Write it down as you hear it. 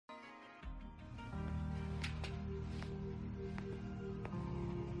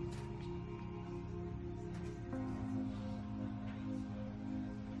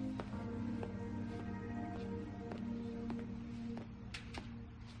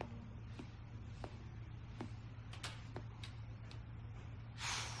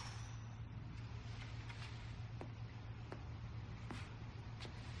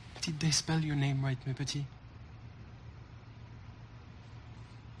Did they spell your name right, mes petits?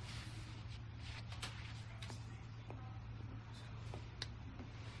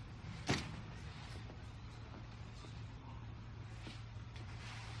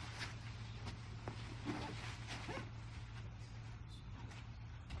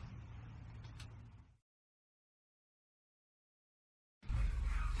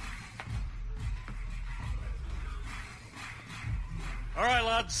 All right,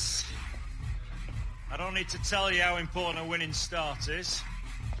 lads. I don't need to tell you how important a winning start is.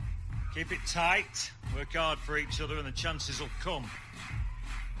 Keep it tight, work hard for each other, and the chances will come.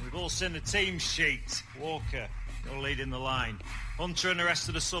 We've all seen the team sheet. Walker, you're leading the line. Hunter and the rest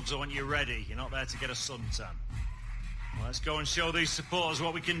of the subs, I want you ready. You're not there to get a suntan. Well, let's go and show these supporters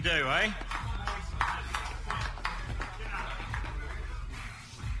what we can do, eh?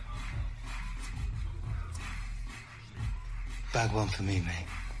 Bag one for me, mate.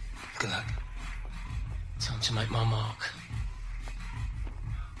 Good luck. Time to make my mark.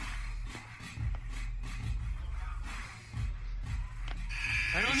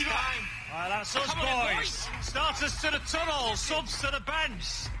 Hang on, time. Right, that's us, boys. Starters to the tunnel, subs to the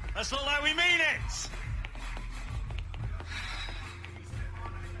bench. Let's look like we mean it.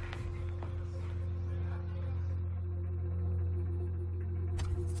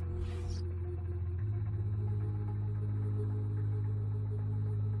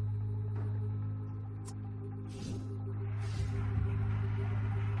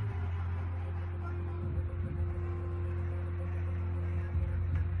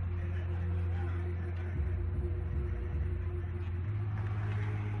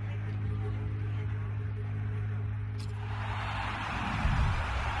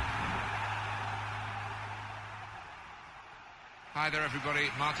 Hi there, everybody.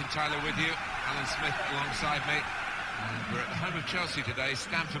 Martin Tyler with you. Alan Smith alongside me. And we're at the home of Chelsea today,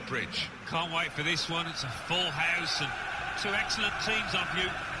 Stamford Bridge. Can't wait for this one. It's a full house and two excellent teams on view.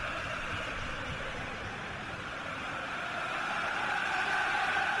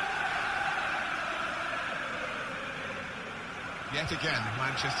 Yet again,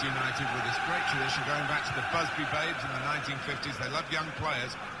 Manchester United with this great tradition going back to the Busby Babes in the 1950s. They love young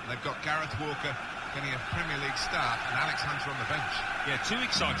players. And they've got Gareth Walker getting a Premier League start and Alex Hunter on the bench. Yeah, two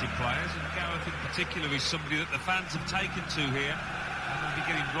exciting players, and Gareth in particular is somebody that the fans have taken to here, and they'll be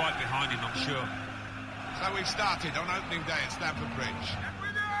getting right behind him, I'm sure. So we've started on opening day at Stamford Bridge.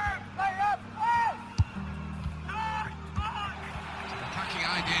 Attacking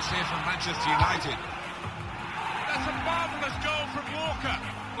ideas here from Manchester United. That's a marvellous goal from Walker.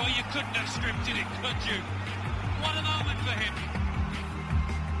 Well, you couldn't have scripted it, could you? What a moment for him.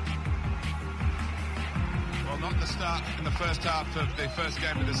 Well, not the start in the first half of the first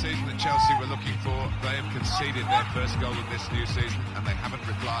game of the season that Chelsea were looking for. They have conceded their first goal of this new season, and they haven't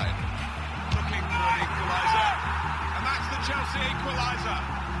replied. Looking for an equaliser, and that's the Chelsea equaliser.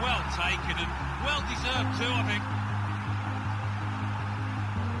 Well taken and well deserved too, I think.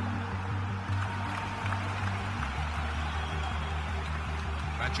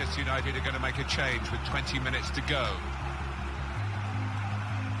 Manchester United are going to make a change with 20 minutes to go.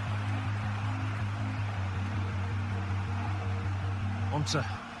 Hunter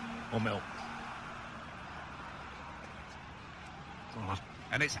or Mill?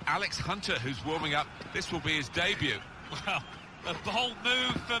 And it's Alex Hunter who's warming up. This will be his debut. Well, a bold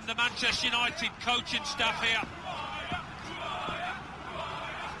move from the Manchester United coaching staff here.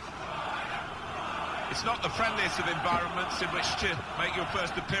 It's not the friendliest of environments in which to make your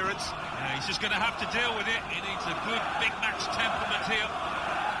first appearance. Yeah, he's just going to have to deal with it. He needs a good big match temperament here.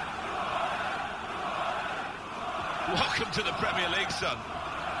 Welcome to the Premier League, son.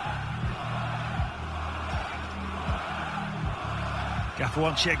 Gaffer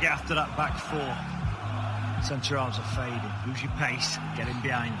wants you to get after that back four. Centre halves are fading. Lose your pace. Get in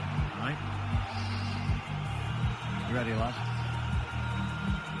behind them, right? You ready, lad?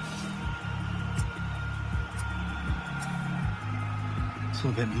 It's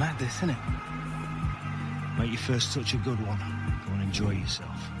all a bit mad, this, isn't it? Make your first touch a good one. Go and enjoy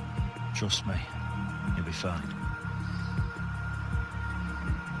yourself. Trust me, you'll be fine.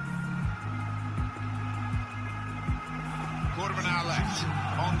 Quarter of an hour left.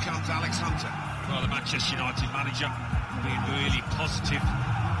 On comes Alex Hunter. Well, the Manchester United manager being really positive,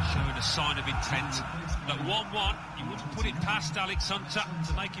 showing a sign of intent. At 1-1, you wouldn't put it past Alex Hunter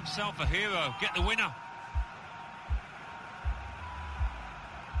to make himself a hero, get the winner.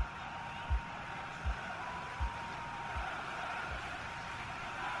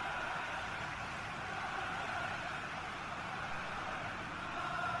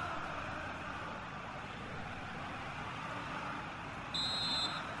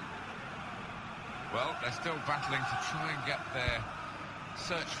 they're still battling to try and get their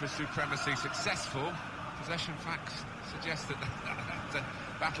search for supremacy successful. Possession facts suggest that the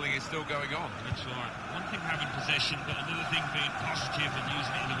battling is still going on. That's right. One thing having possession, but another thing being positive and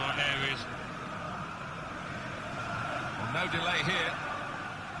using it in the right areas. Well, no delay here.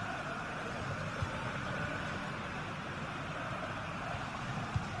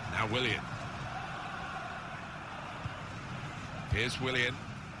 Now Willian. Here's Willian.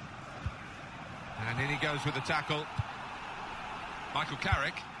 And in he goes with the tackle. Michael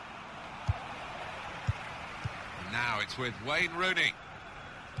Carrick. And now it's with Wayne Rooney.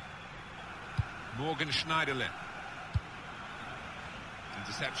 Morgan Schneiderlin.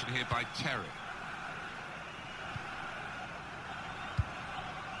 Interception here by Terry.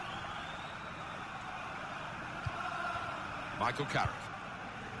 Michael Carrick.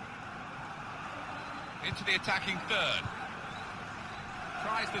 Into the attacking third.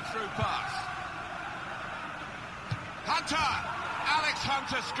 Tries the through pass. Hunter! Alex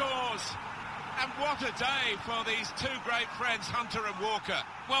Hunter scores! And what a day for these two great friends, Hunter and Walker.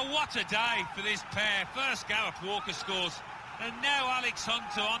 Well, what a day for this pair. First Gareth Walker scores, and now Alex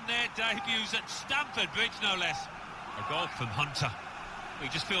Hunter on their debuts at Stamford Bridge, no less. A goal from Hunter. We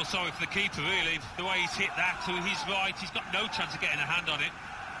just feel sorry for the keeper, really. The way he's hit that to his right, he's got no chance of getting a hand on it.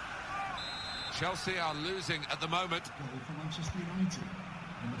 Chelsea are losing at the moment. Goal for Manchester United.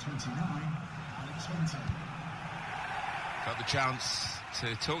 Number 29, Alex Hunter. Got the chance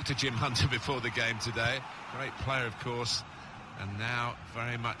to talk to Jim Hunter before the game today. Great player, of course, and now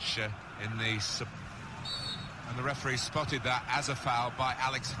very much in the... And the referee spotted that as a foul by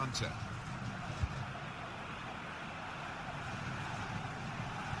Alex Hunter.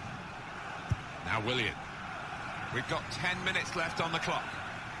 Now Willian. We've got 10 minutes left on the clock.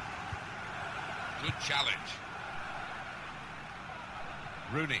 Good challenge.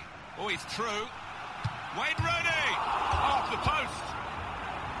 Rooney. Oh, he's through. Wayne Rooney! Off the post.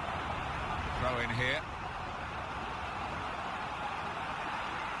 Throw in here.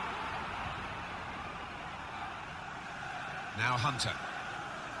 Now Hunter.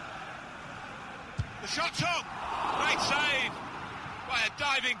 The shot's on! Great save by a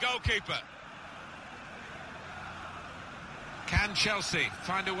diving goalkeeper. Can Chelsea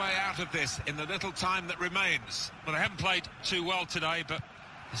find a way out of this in the little time that remains? Well, they haven't played too well today, but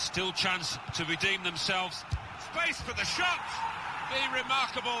there's still chance to redeem themselves. Space for the shot! The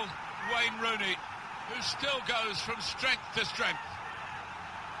remarkable Wayne Rooney, who still goes from strength to strength.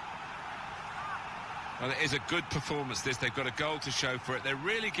 Well, it is a good performance, this. They've got a goal to show for it. They're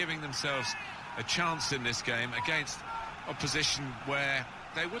really giving themselves a chance in this game against opposition where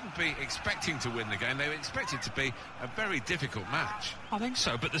they wouldn't be expecting to win the game. They were expected to be a very difficult match. I think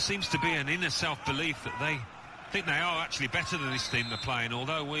so, but there seems to be an inner self-belief that they think they are actually better than this team they're playing,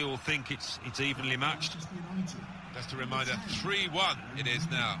 although we all think it's evenly matched. Just a reminder, 3-1 it is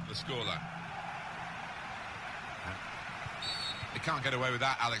now, the scoreline. They can't get away with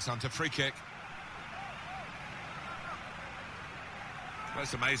that, Alex Hunter. Free kick. Well,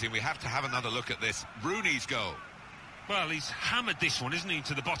 it's amazing. We have to have another look at this. Rooney's goal. Well, he's hammered this one, isn't he,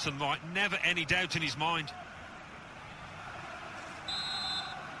 to the bottom right. Never any doubt in his mind.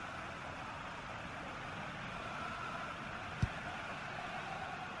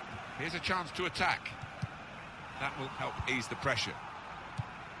 Here's a chance to attack. That will help ease the pressure.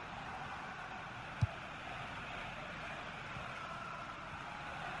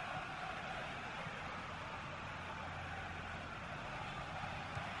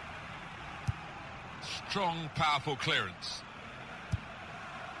 Strong, powerful clearance.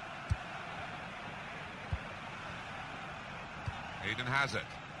 Eden Hazard.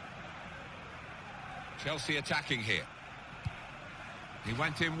 Chelsea attacking here. He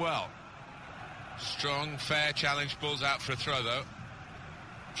went in well. Strong, fair challenge. Ball's out for a throw, though.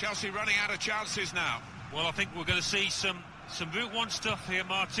 Chelsea running out of chances now. Well, I think we're going to see some Route 1 stuff here,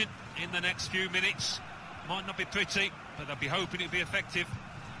 Martin, in the next few minutes. Might not be pretty, but they'll be hoping it'll be effective.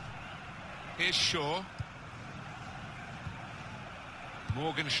 Here's Shaw.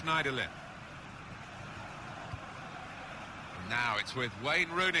 Morgan Schneiderlin. And now it's with Wayne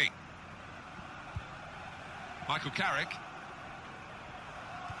Rooney. Michael Carrick.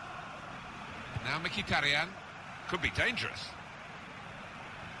 Now Mkhitaryan. Could be dangerous.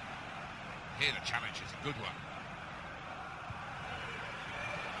 Here the challenge is a good one.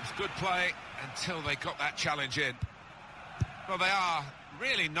 It's good play until they got that challenge in. Well, they are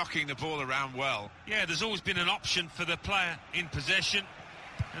really knocking the ball around well. Yeah, there's always been an option for the player in possession,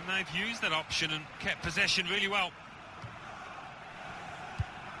 and they've used that option and kept possession really well.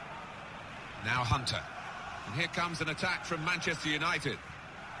 Now Hunter. And here comes an attack from Manchester United.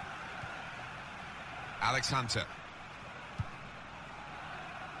 Alex Hunter.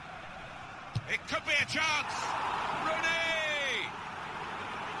 It could be a chance. Rooney!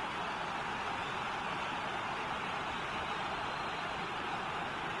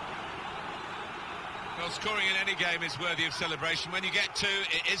 Well, scoring in any game is worthy of celebration. When you get two,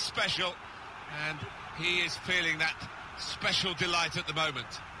 it is special. And he is feeling that special delight at the moment.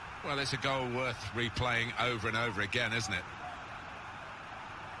 Well, it's a goal worth replaying over and over again, isn't it?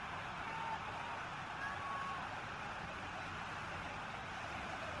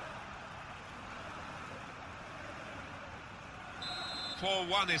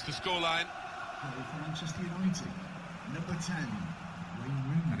 (4-1) is the scoreline. Goal for Manchester United. Number 10, Wayne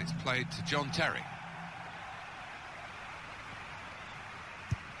Rooney. And it's played to John Terry.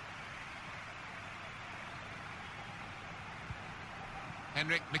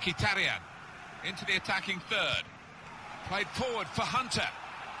 Henrik Mkhitaryan into the attacking third. Played forward for Hunter.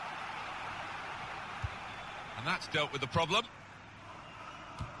 And that's dealt with the problem.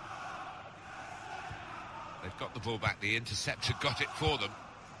 They've got the ball back. The interceptor got it for them.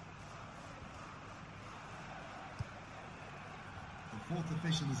 The fourth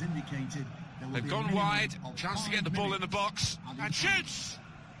official has indicated there will They've be a gone minimum wide. of Chance to 5 get the ball in the minutes box. added And time. shoots!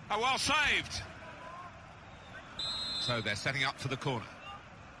 Oh, well saved. So they're setting up for the corner.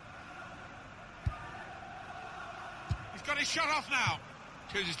 He's got his shot off now.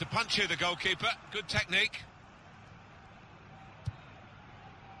 Chooses to punch you, the goalkeeper. Good technique.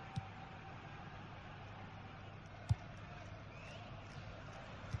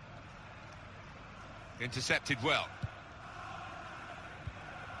 Intercepted well.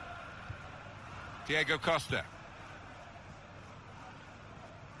 Diego Costa.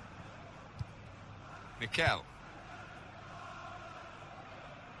 Mikel.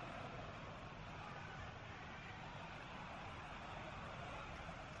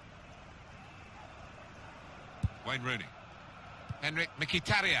 Wayne Rooney. Henrik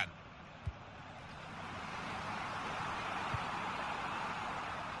Mkhitaryan.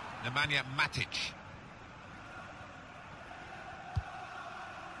 Nemanja Matic.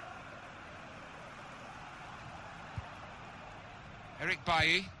 Eric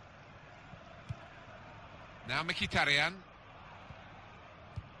Bailly. Now Mkhitaryan.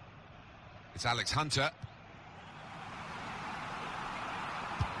 It's Alex Hunter.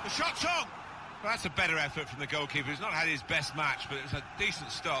 The shot's on! Well, that's a better effort from the goalkeeper. He's not had his best match, but it was a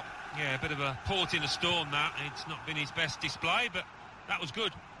decent stop. Yeah, a bit of a port in a storm, that. It's not been his best display, but that was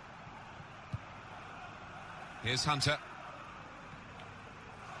good. Here's Hunter.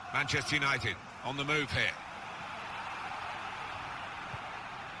 Manchester United on the move here.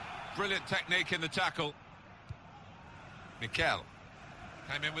 Brilliant technique in the tackle. Mikel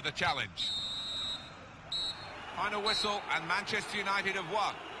came in with a challenge. Final whistle and Manchester United have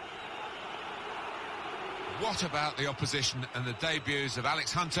won. What about the opposition and the debuts of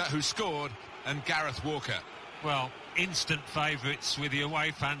Alex Hunter, who scored, and Gareth Walker? Well, instant favourites with the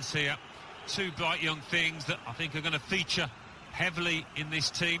away fans here. Two bright young things that I think are going to feature heavily in this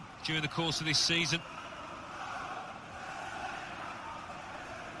team during the course of this season.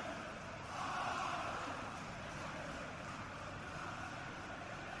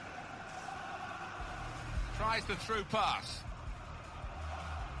 Tries the through pass.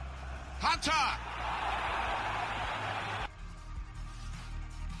 Hunter!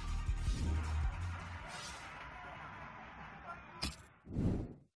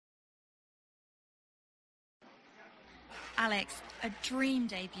 Alex, a dream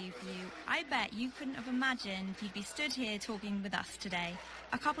debut for you. I bet you couldn't have imagined you'd be stood here talking with us today.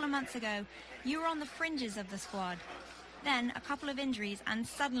 A couple of months ago, you were on the fringes of the squad. Then a couple of injuries and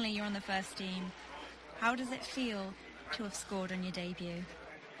suddenly you're on the first team. How does it feel to have scored on your debut?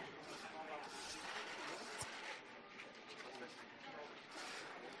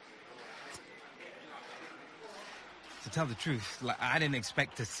 To tell the truth, I didn't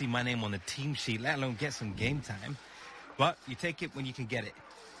expect to see my name on the team sheet, let alone get some game time. But you take it when you can get it.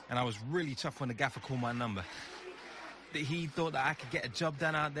 And I was really tough when the gaffer called my number. He thought that I could get a job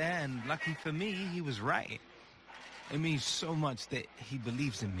done out there, and lucky for me, he was right. It means so much that he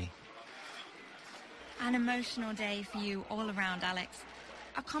believes in me. An emotional day for you all around, Alex.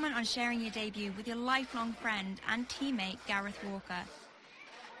 A comment on sharing your debut with your lifelong friend and teammate, Gareth Walker.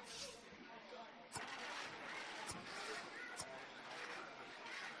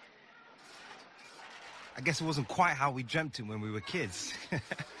 I guess it wasn't quite how we dreamt it when we were kids.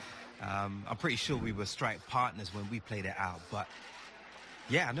 I'm pretty sure we were strike partners when we played it out, but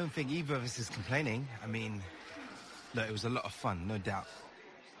yeah, I don't think either of us is complaining. I mean, look, it was a lot of fun, no doubt.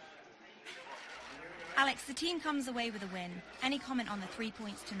 Alex, the team comes away with a win. Any comment on the 3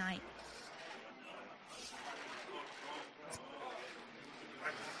 points tonight?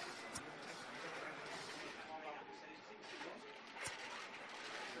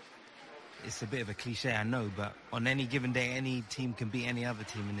 it's a bit of a cliche, I know, but on any given day, any team can beat any other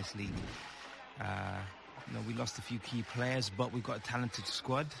team in this league. We lost a few key players, but we've got a talented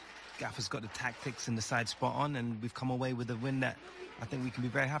squad. Gaffer's got the tactics and the side spot on, and we've come away with a win that I think we can be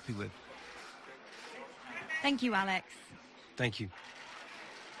very happy with. Thank you, Alex. Thank you.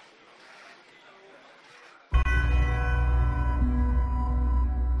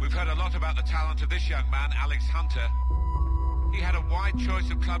 We've heard a lot about the talent of this young man, Alex Hunter. He had a wide choice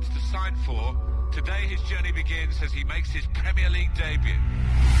of clubs to sign for. Today his journey begins as he makes his Premier League debut.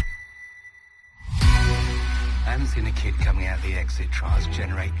 I haven't seen a kid coming out of the exit trials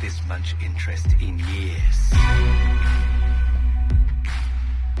generate this much interest in years.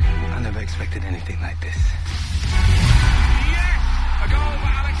 I never expected anything like this. Yes! A goal for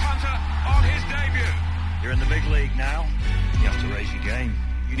Alex Hunter on his debut. You're in the big league now. You have to raise your game.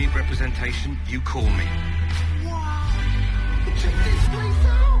 You need representation, you call me. Wow! Check this place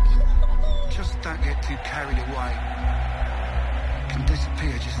out! Just don't get too carried away. Can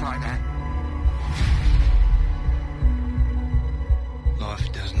disappear just like that.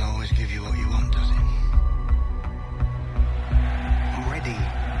 Life doesn't always give you what you want, does it? I'm ready.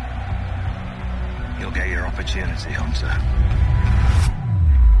 You'll get your opportunity, Hunter.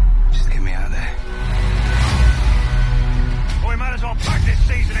 Just get me out there. Well, we might as well pack this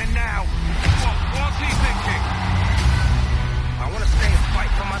season in now. What's he thinking? I want to stay and fight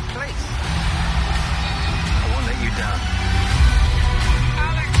for my place. I won't let you down.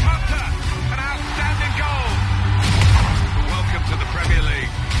 Alex Hunter, an outstanding goal. Welcome to the Premier League.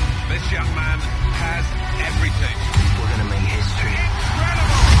 This young man has everything. We're going to make history.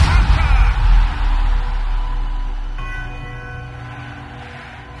 Incredible! Hunter!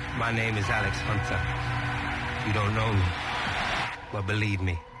 My name is Alex Hunter. You don't know me. Well, believe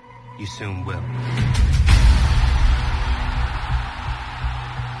me, you soon will.